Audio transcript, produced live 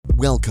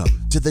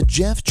Welcome to the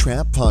Jeff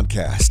Trapp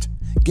Podcast.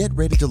 Get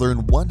ready to learn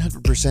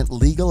 100%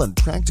 legal and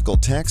practical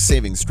tax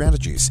saving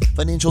strategies,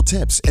 financial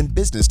tips, and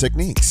business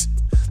techniques.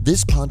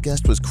 This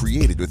podcast was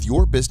created with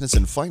your business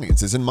and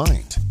finances in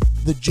mind.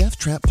 The Jeff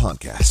Trapp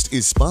Podcast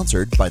is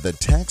sponsored by the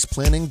Tax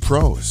Planning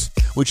Pros,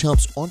 which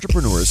helps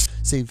entrepreneurs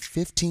save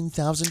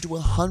 $15,000 to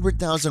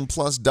 $100,000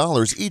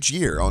 plus each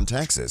year on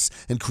taxes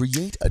and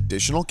create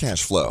additional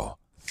cash flow.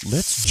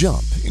 Let's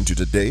jump into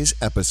today's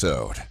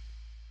episode.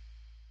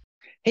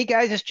 Hey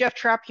guys, it's Jeff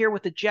Trapp here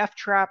with the Jeff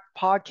Trapp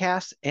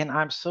Podcast, and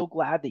I'm so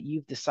glad that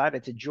you've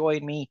decided to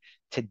join me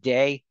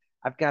today.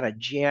 I've got a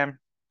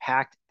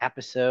jam-packed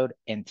episode,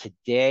 and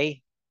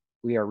today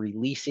we are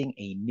releasing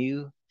a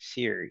new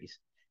series,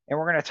 and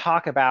we're going to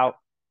talk about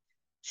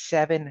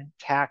 7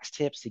 tax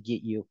tips to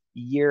get you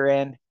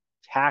year-end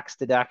tax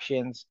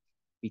deductions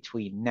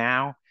between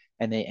now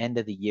and the end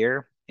of the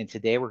year. And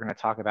today we're going to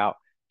talk about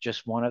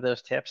just one of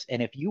those tips.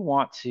 And if you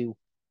want to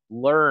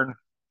learn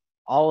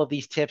all of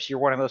these tips, you're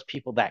one of those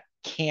people that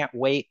can't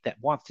wait, that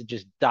wants to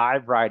just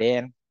dive right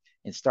in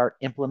and start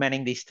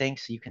implementing these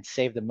things so you can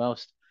save the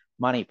most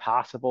money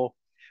possible,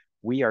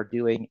 we are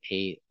doing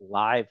a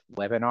live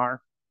webinar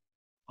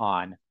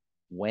on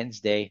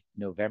Wednesday,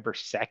 November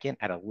 2nd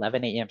at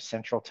 11 a.m.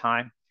 Central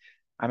Time.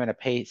 I'm going to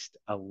paste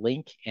a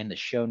link in the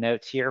show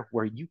notes here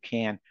where you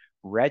can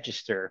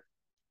register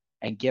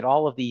and get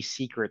all of these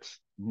secrets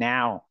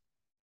now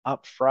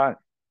up front.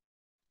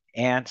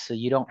 And so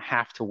you don't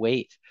have to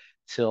wait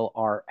till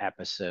our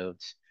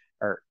episodes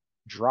are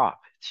drop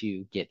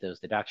to get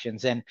those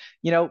deductions. And,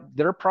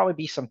 there'll probably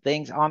be some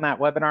things on that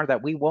webinar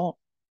that we won't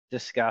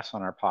discuss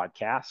on our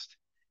podcast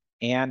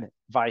and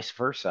vice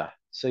versa.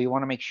 So you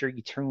want to make sure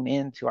you tune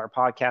in to our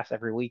podcast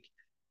every week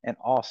and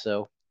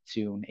also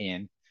tune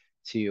in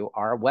to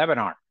our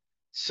webinar.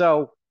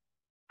 So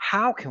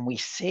how can we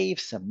save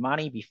some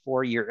money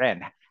before year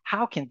end?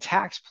 How can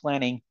tax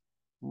planning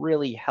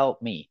really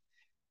help me?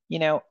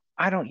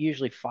 I don't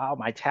usually file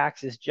my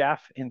taxes,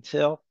 Jeff,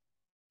 until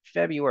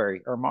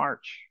February or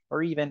March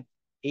or even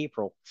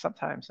April.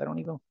 Sometimes I don't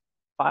even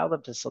file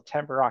them to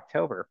September,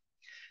 October.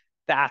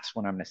 That's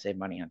when I'm going to save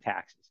money on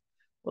taxes.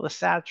 Well, the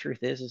sad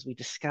truth is we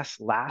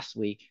discussed last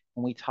week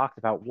when we talked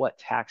about what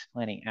tax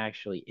planning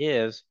actually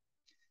is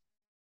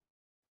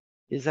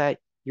that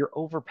you're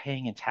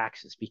overpaying in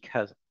taxes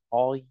because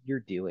all you're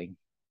doing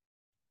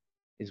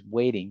is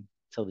waiting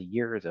till the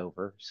year is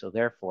over. So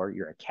therefore,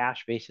 you're a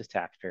cash basis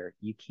taxpayer.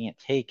 You can't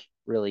take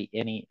really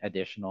any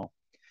additional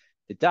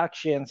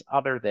deductions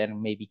other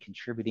than maybe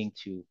contributing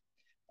to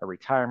a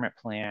retirement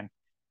plan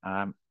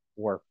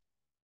or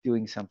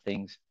doing some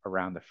things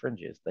around the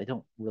fringes. They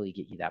don't really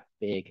get you that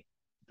big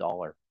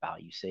dollar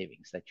value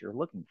savings that you're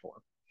looking for.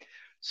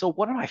 So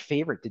one of my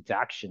favorite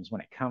deductions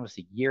when it comes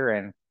to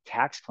year-end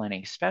tax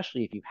planning,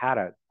 especially if you've had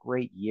a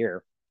great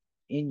year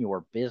in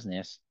your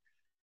business,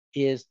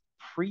 is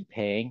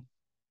prepaying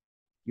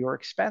your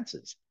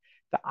expenses.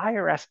 The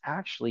IRS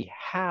actually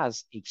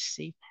has a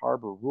safe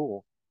harbor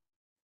rule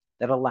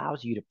that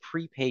allows you to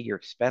prepay your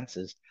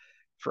expenses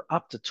for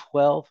up to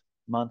 12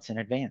 months in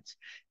advance.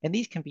 And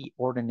these can be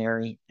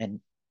ordinary and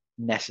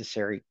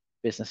necessary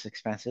business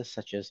expenses,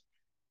 such as,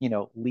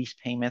 lease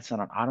payments on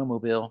an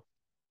automobile,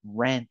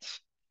 rent,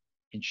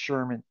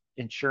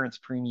 insurance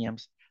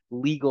premiums,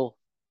 legal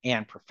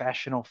and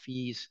professional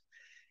fees,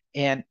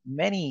 and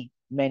many,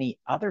 many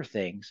other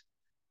things.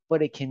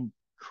 But it can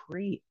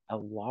create a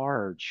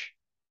large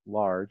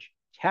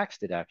tax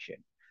deduction.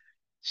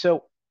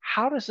 So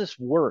how does this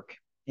work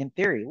in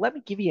theory? Let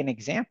me give you an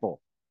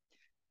example.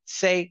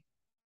 Say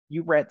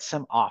you rent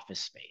some office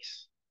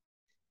space,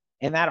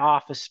 and that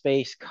office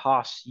space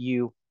costs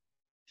you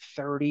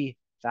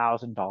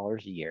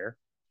 $30,000 a year,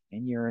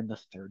 and you're in the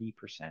 30%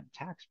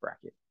 tax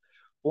bracket.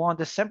 Well, on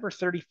December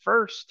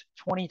 31st,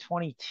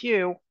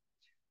 2022,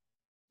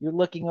 you're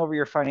looking over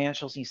your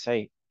financials and you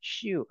say,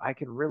 shoot, I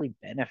could really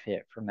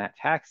benefit from that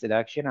tax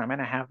deduction. I'm going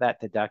to have that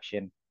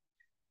deduction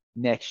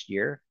next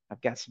year.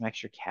 I've got some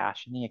extra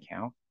cash in the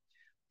account.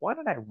 Why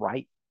don't I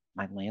write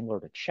my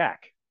landlord a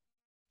check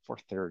for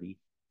 $30,000?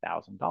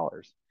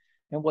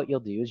 And what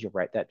you'll do is you'll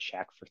write that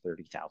check for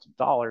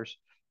 $30,000,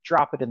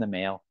 drop it in the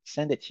mail,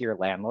 send it to your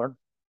landlord,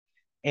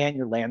 and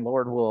your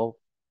landlord will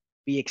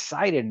be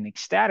excited and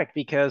ecstatic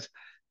because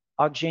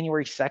on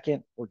January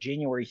 2nd or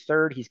January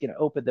 3rd, he's going to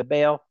open the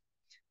mail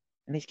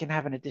and he's going to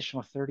have an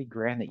additional 30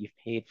 grand that you've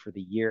paid for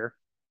the year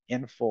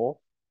in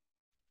full.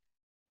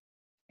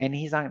 And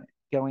he's not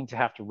going to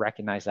have to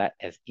recognize that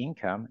as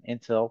income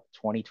until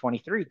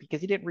 2023 because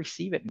he didn't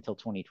receive it until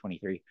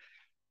 2023.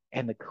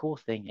 And the cool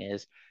thing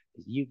is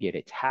you get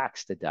a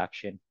tax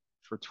deduction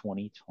for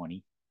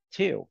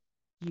 2022,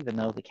 even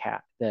though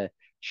the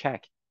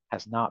check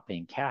has not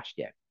been cashed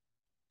yet.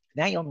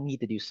 Now you'll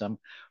need to do some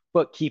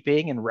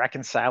bookkeeping and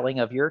reconciling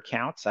of your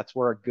accounts. That's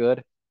where a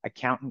good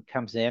accountant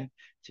comes in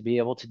to be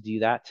able to do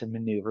that, to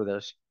maneuver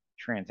those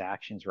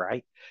transactions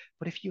right.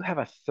 But if you have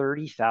a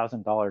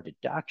 $30,000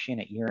 deduction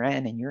at year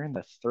end and you're in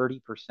the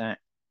 30%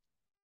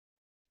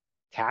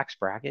 tax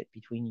bracket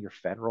between your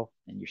federal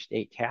and your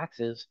state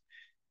taxes,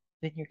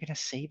 then you're going to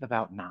save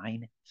about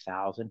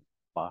 $9,000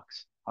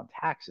 on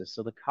taxes.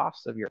 So the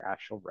cost of your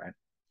actual rent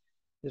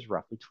is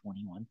roughly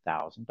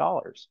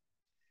 $21,000.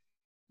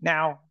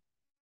 Now,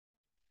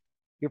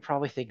 you're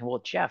probably thinking, well,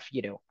 Jeff,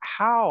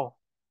 how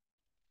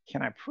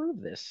can I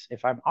prove this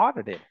if I'm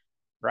audited,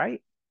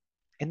 right?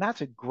 And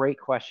that's a great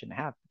question to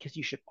have, because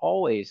you should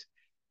always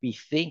be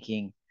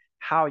thinking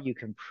how you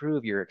can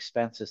prove your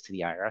expenses to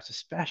the IRS,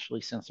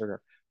 especially since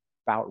they're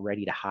about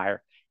ready to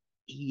hire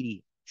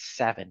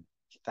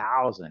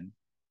 87,000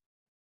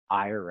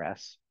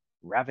 IRS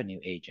revenue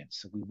agents.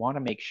 So we want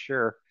to make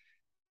sure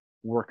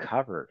we're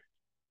covered.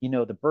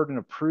 The burden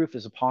of proof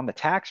is upon the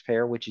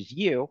taxpayer, which is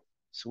you.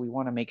 So we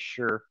want to make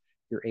sure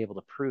you're able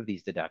to prove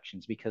these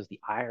deductions, because the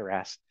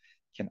IRS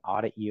can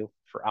audit you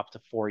for up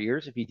to 4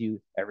 years if you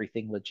do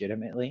everything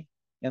legitimately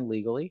and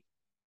legally.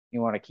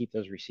 You want to keep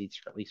those receipts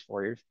for at least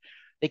 4 years.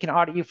 They can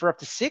audit you for up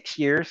to 6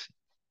 years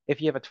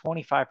if you have a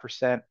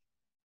 25%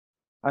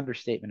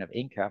 understatement of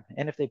income.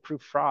 And if they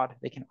prove fraud,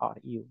 they can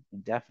audit you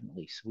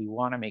indefinitely. So we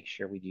want to make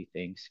sure we do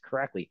things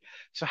correctly.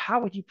 So how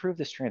would you prove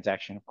this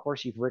transaction? Of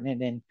course, you've written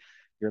it in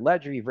your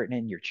ledger, you've written it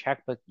in your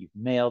checkbook, you've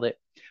mailed it.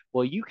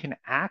 Well, you can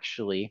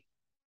actually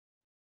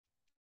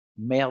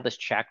mail this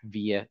check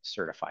via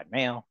certified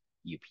mail,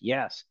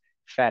 UPS,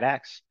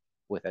 FedEx,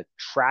 with a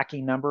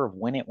tracking number of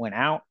when it went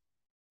out,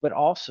 but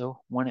also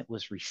when it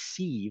was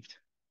received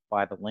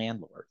by the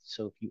landlord.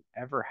 So if you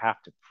ever have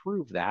to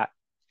prove that,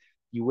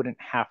 you wouldn't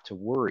have to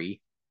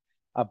worry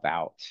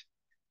about,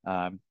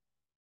 the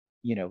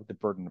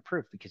burden of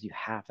proof, because you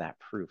have that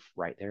proof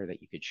right there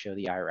that you could show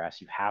the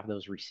IRS. You have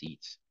those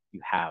receipts.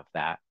 You have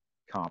that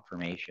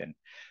confirmation.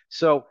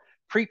 So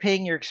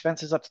prepaying your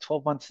expenses up to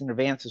 12 months in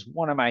advance is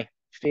one of my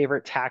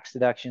favorite tax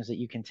deductions that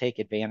you can take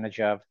advantage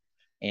of.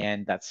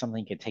 And that's something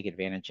you can take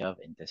advantage of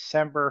in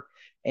December,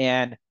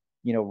 and,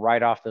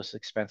 write off those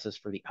expenses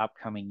for the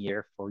upcoming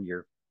year for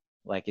your,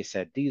 like I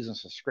said, dues and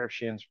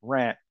subscriptions,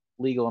 rent,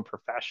 legal and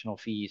professional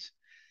fees,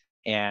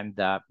 and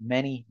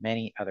many,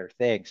 many other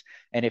things.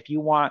 And if you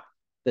want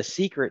the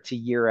secret to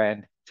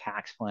year-end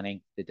tax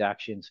planning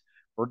deductions,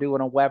 we're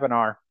doing a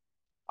webinar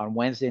on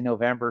Wednesday,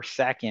 November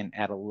 2nd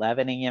at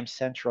 11 a.m.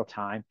 Central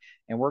Time.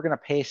 And we're going to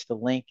paste the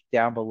link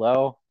down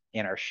below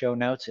in our show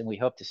notes. And we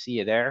hope to see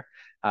you there,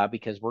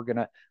 because we're going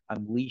to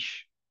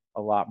unleash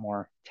a lot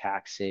more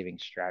tax saving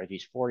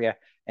strategies for you.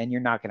 And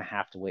you're not going to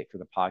have to wait for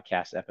the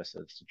podcast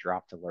episodes to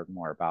drop to learn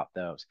more about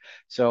those.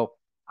 So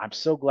I'm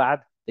so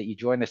glad that you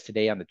joined us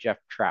today on the Jeff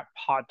Trapp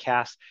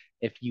podcast.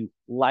 If you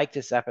like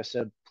this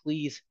episode,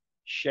 please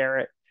share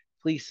it.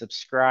 Please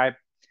subscribe.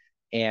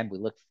 And we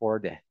look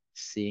forward to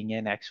seeing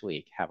you next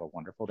week. Have a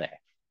wonderful day.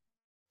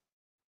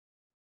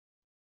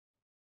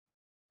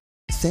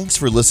 Thanks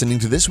for listening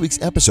to this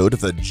week's episode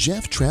of the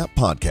Jeff Trapp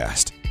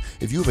Podcast.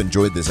 If you have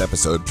enjoyed this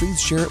episode,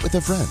 please share it with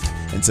a friend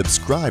and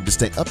subscribe to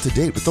stay up to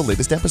date with the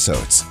latest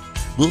episodes.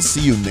 We'll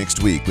see you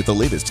next week with the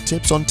latest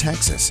tips on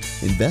taxes,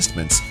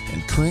 investments,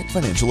 and current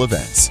financial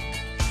events.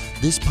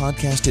 This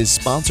podcast is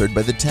sponsored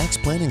by the Tax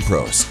Planning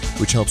Pros,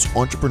 which helps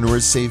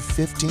entrepreneurs save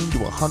 $15,000 to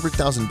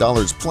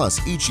 $100,000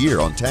 plus each year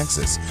on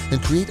taxes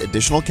and create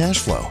additional cash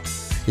flow.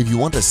 If you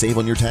want to save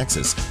on your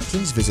taxes,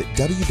 please visit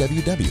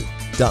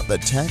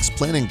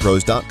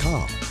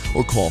www.thetaxplanningpros.com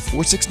or call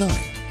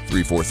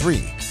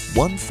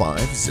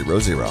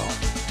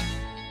 469-343-1500.